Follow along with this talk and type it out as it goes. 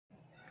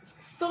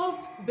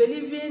Stop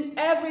believing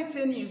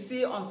everything you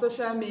see on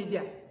social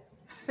media.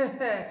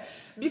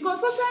 Because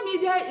social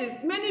media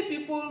is many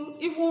people,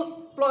 even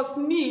plus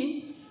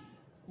me,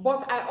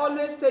 but I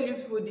always tell you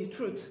people the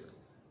truth.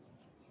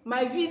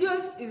 My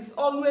videos is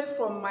always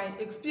from my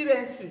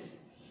experiences,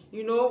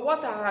 you know,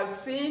 what I have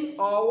seen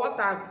or what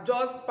I've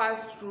just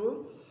passed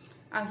through.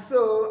 And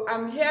so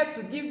I'm here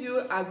to give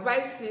you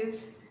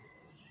advices.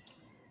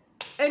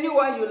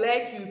 Anyone you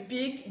like, you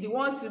pick. The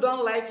ones you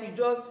don't like, you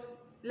just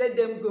let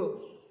them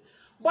go.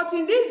 But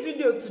in this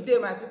video today,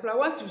 my people, I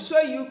want to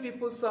show you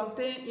people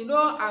something. You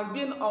know, I've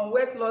been on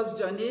weight loss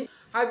journey.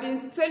 I've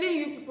been telling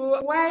you people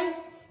why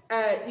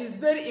it's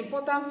very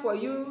important for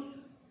you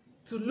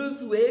to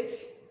lose weight.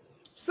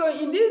 So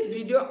in this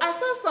video, I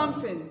saw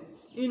something,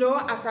 you know,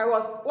 as I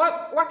was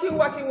walking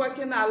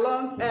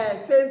along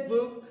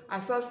Facebook, I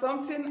saw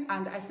something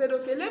and I said,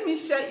 okay, let me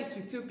share it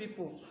with you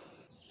people.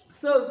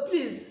 So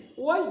please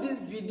watch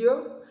this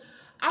video.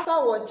 After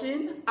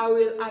watching, I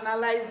will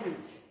analyze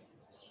it.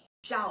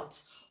 Shout.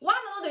 Why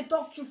not they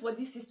talk true for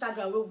this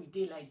Instagram where we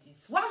dey like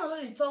this? Why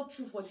not they talk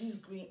true for this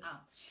green arm?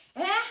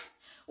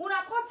 Una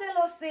come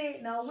tell us say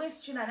now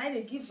waist trainer and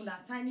they give una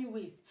tiny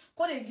waist.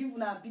 Come they give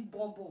una big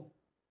bum bum.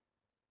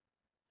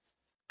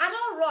 I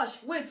don't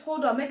rush. Wait,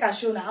 hold on. Make I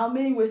show now how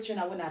many waist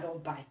trainer when I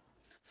don't buy.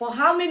 For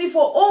how many?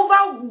 For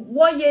over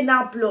 1 year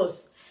now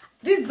plus.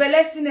 This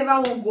belle still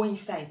never won't go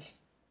inside.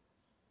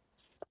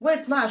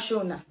 Wait, ma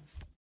show now.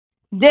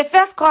 They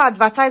first call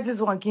advertise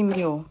this one give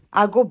me. Oh,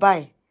 I go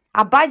buy.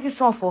 I buy this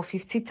one for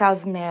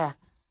 50,000 naira.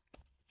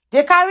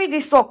 They carry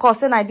this one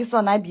cost and this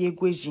one I be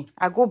Egwueji.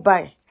 I go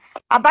buy.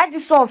 I buy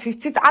this one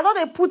 50. I know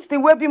they put the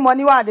webby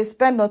money while they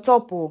spend on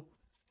top. Oh,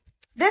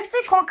 they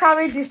still can't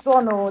carry this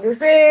one. Oh, they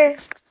say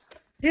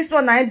this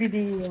one I be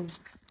the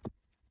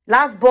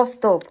last bus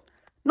stop.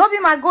 No be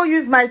my go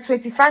use my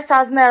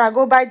 25,000 naira.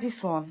 Go buy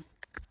this one.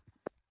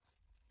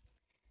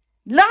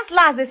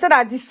 Last they said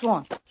that this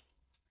one.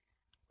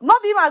 No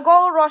be my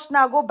go rush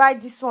now. Go buy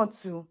this one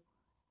too.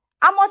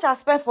 How much I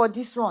spent for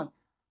this one?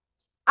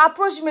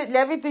 Approximately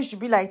everything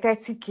should be like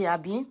 30K,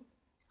 abi.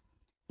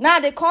 Now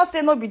they can't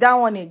say no be that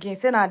one again.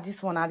 Say now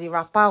this one, now the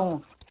wrapper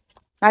one.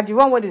 Now the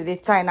one where they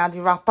tie, now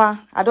the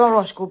wrapper. I don't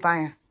rush go buy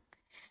am.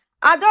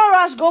 I don't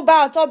rush go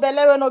buy on top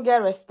belle no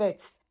get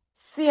respect.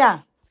 See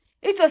ya.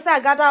 It was say I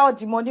gather all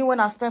the money when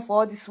I spend for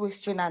all this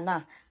waste trainer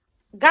now.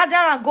 Gather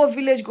and go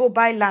village, go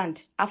buy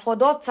land. I for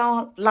that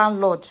town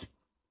landlord.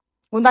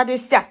 When they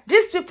say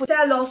these people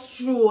tell us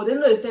true, they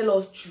know they tell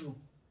us true.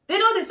 They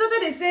know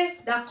they say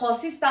that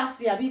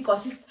consistency, I mean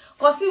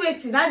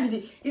waiting. I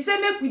mean, he say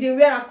make we dey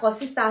wear a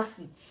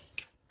consistency.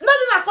 Not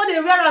even I call they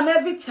wear them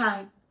every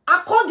time.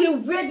 I call they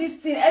wear this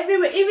thing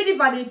everywhere. Even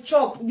if I dey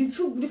chop, the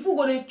food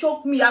go they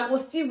choke me, I go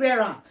still wear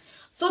them.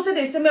 So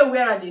they say me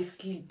wear they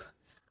sleep.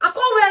 I can't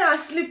wear I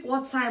sleep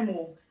what time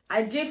oh.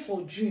 I dey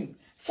for dream.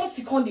 So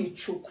they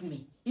choke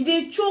me. If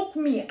they choke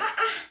me,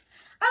 I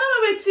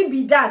don't know what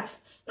be that.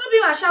 Not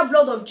be my sharp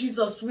blood of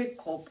Jesus wake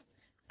up.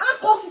 I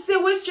cause say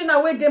waist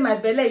trainer where dey my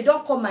belly, it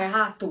don't come my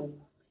heart oh.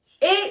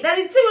 That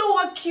the thing will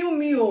want kill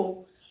me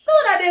oh. No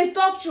that they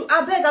talk to.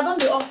 I beg, I don't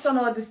dey option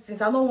all these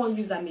things. I don't want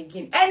to use them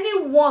again.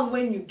 Anyone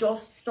when you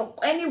just talk,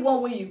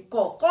 anyone when you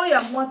call your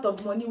amount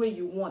of money when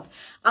you want.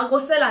 I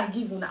go sell and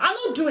give una. I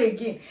don't do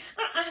again.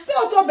 I say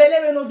auto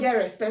belly when no get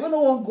respect. When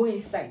no one go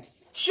inside.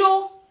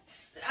 Show.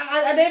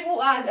 I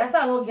say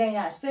I don't get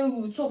yash. Say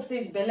we talk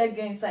say the belly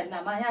get inside.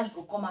 Now my yash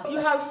go come outside. You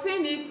have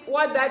seen it,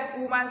 what that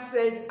woman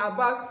said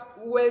about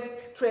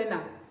waist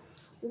trainer.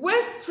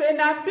 Waist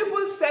trainer,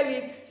 people sell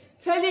it,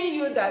 telling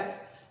you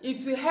that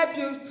it will help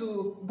you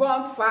to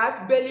burn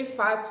fat, belly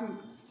fat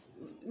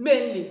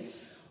mainly.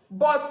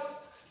 But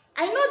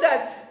I know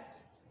that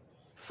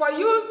for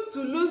you to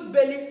lose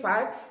belly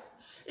fat,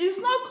 it's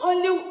not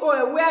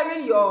only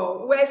wearing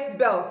your waist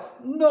belt.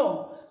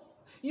 No.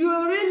 You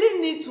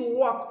really need to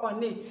work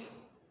on it.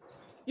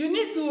 You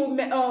need to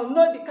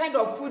know the kind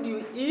of food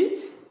you eat.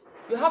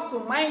 You have to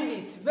mind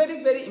it.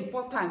 Very, very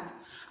important.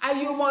 And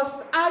you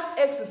must add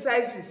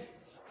exercises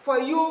for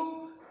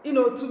you, you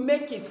know, to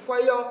make it for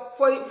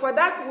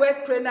that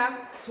weight trainer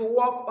to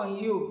work on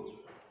you.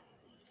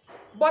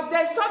 But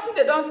there's something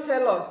they don't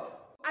tell us.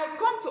 I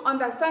come to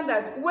understand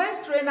that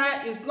waist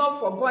trainer is not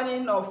for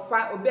burning of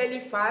fat or belly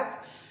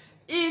fat.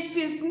 It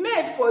is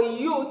made for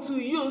you to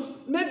use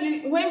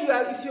maybe when you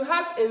are, if you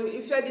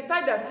are the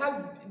type that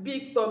have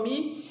big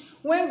tummy,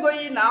 when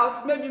going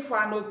out, maybe for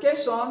an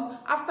occasion,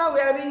 after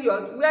wearing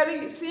your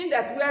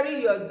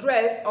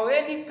dress or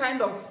any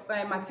kind of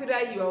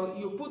material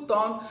you put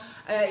on,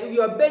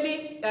 your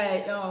belly,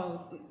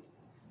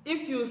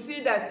 if you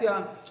see that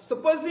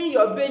supposing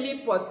your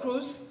belly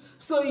protrudes,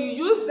 so you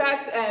use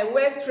that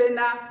waist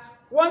trainer.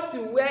 Once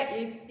you wear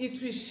it, it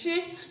will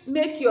shift,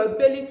 make your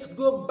belly to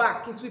go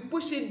back. It will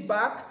push it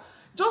back,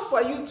 just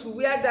for you to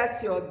wear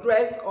that your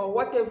dress or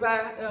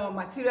whatever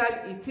material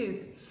it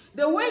is.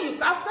 Then when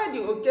you, after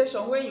the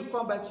occasion, when you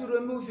come back, you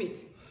remove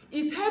it.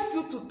 It helps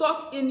you to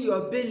tuck in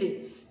your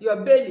belly.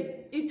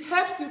 It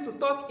helps you to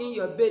tuck in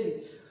your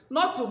belly,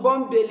 not to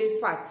burn belly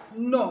fat.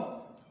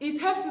 No,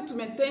 it helps you to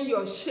maintain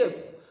your shape.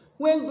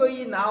 when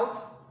going out,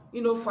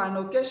 for an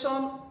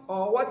occasion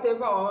or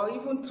whatever, or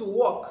even to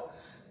work.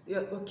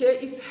 Okay,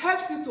 it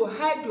helps you to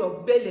hide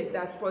your belly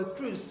that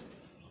protrudes.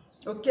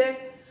 Okay,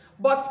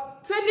 but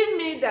telling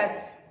me that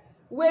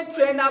weight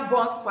trainer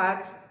burns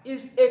fat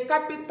is a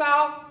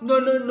capital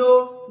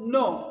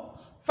no.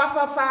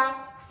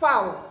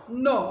 Foul.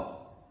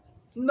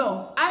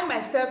 No. I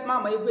myself,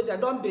 Mama Egwueji, I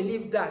don't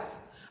believe that.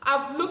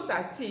 I've looked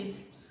at it.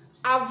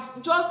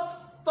 I've just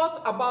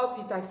thought about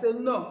it. I said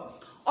no.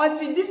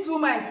 Until this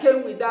woman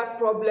came with that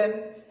problem,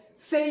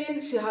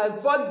 saying she has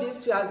bought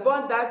this, she has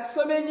bought that,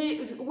 so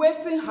many,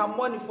 wasting her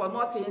money for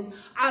nothing,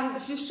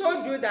 and she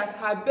showed you that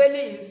her belly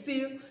is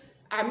still,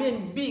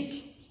 big.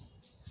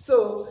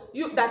 So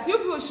you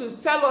people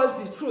should tell us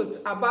the truth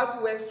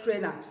about waist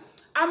trainer.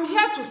 I'm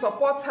here to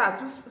support her,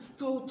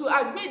 to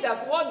admit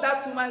that what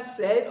that woman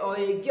said, or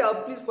a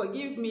girl, please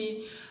forgive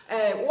me,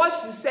 what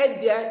she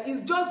said there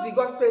is just the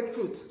gospel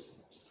truth.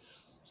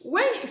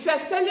 If you're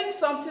selling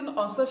something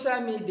on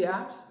social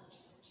media,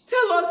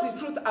 tell us the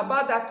truth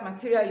about that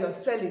material you're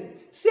selling.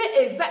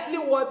 Say exactly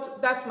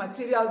what that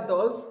material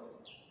does.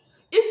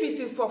 If it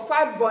is for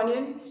fat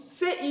burning,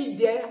 say it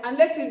there and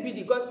let it be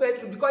the gospel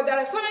truth. Because there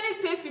are so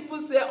many things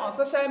people say on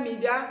social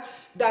media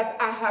that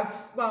I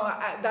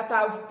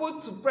have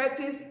put to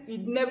practice.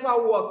 It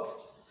never worked.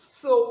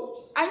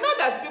 So I know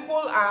that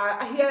people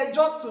are here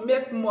just to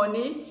make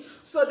money.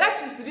 So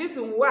that is the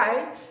reason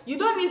why you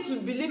don't need to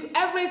believe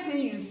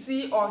everything you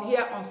see or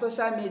hear on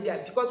social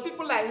media, because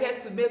people are here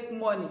to make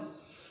money.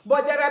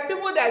 But there are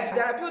people that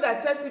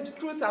tell you the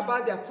truth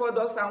about their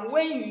products, and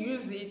when you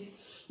use it,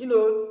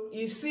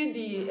 you see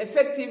the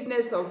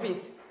effectiveness of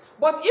it.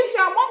 But if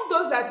you're among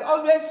those that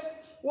always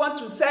want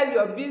to sell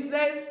your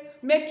business,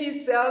 make it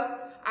sell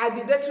at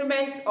the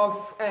detriment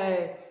of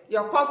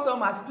your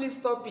customers, please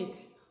stop it.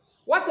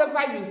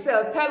 Whatever you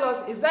sell, tell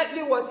us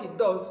exactly what it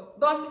does.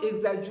 Don't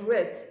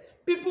exaggerate.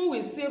 People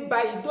will still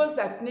buy it. Those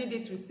that need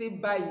it will still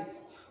buy it.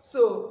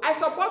 So I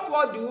support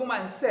what the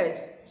woman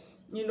said.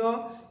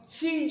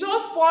 She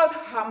just poured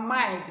her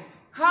mind,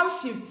 how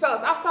she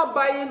felt after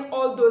buying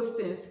all those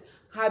things.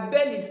 Her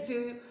belly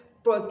still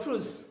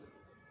protrudes.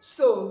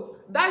 So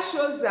that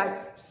shows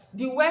that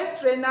the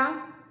waist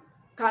trainer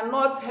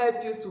cannot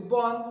help you to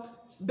burn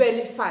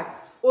belly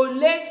fat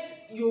unless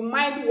you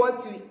mind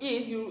what you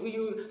eat.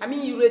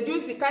 You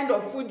reduce the kind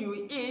of food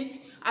you eat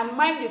and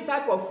mind the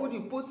type of food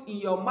you put in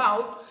your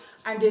mouth,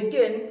 and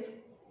again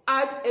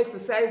add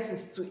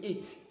exercises to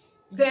it.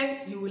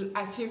 Then you will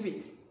achieve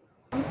it.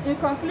 In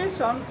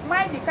conclusion,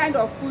 mind the kind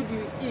of food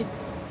you eat.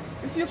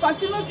 If you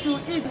continue to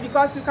eat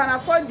because you can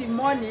afford the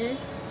money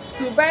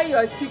to buy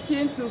your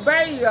chicken, to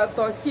buy your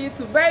turkey,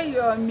 to buy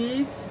your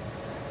meat,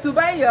 to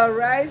buy your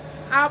rice,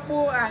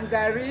 apple and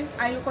garri,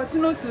 and you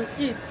continue to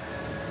eat,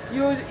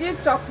 you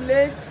eat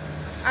chocolate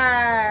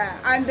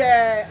and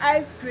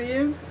ice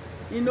cream,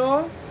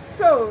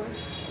 so,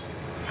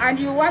 and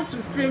you want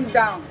to trim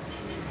down,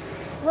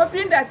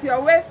 hoping that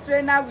your waist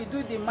trainer will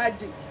do the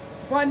magic,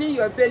 burning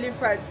your belly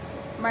fat.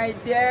 My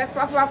dear,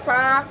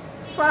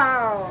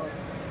 foul.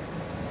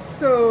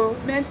 So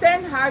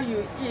maintain how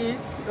you eat,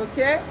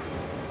 okay?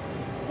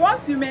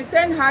 Once you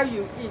maintain how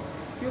you eat,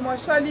 you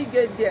must surely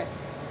get there.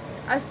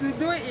 As you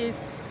do it,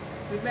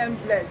 remain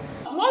blessed.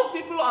 Most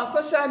people on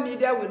social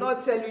media will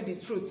not tell you the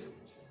truth.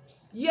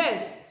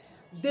 Yes,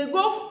 they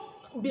go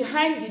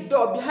behind the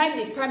door, behind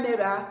the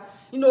camera,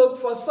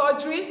 for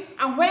surgery,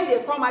 and when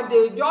they come out,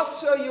 they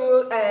just show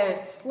you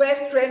a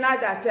waist trainer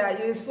that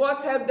is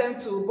what help them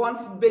to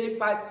burn belly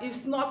fat.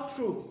 It's not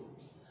true.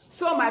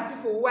 So my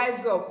people,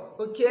 wise up,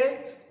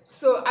 okay?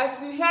 So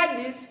as you hear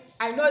this,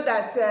 I know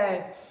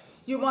that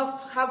you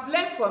must have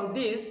learned from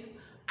this,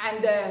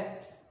 and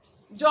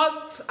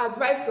just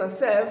advise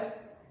yourself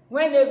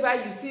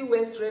whenever you see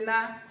waist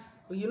trainer,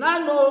 you now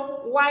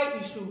know why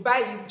you should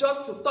buy it,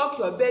 just to tuck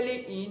your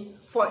belly in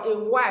for a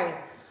while.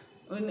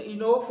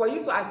 For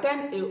you to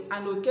attend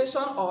an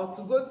occasion or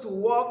to go to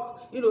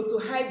work,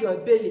 to hide your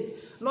belly.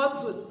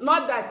 Not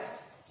that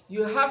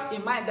you have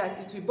in mind that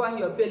it will burn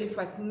your belly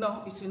fat.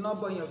 No, it will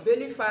not burn your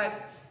belly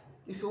fat.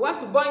 If you want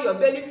to burn your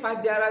belly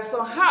fat, there are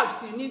some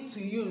herbs you need to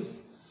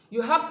use.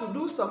 You have to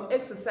do some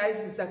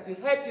exercises that will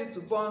help you to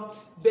burn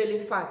belly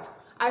fat.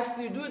 As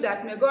you do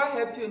that, may God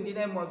help you in the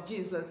name of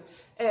Jesus.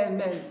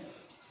 Amen.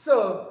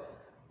 So,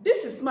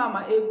 this is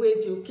Mama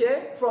Egwueji,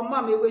 okay? From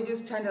Mama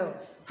Egweji's channel.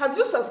 Have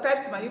you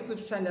subscribed to my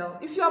YouTube channel?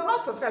 If you have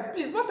not subscribed,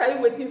 please, what are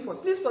you waiting for?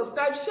 Please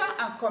subscribe, share,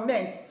 and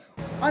comment.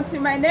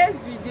 Until my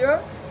next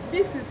video,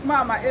 this is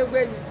Mama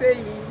Egwueji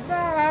saying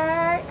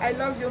bye. I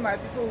love you, my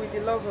people, with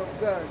the love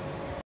of God.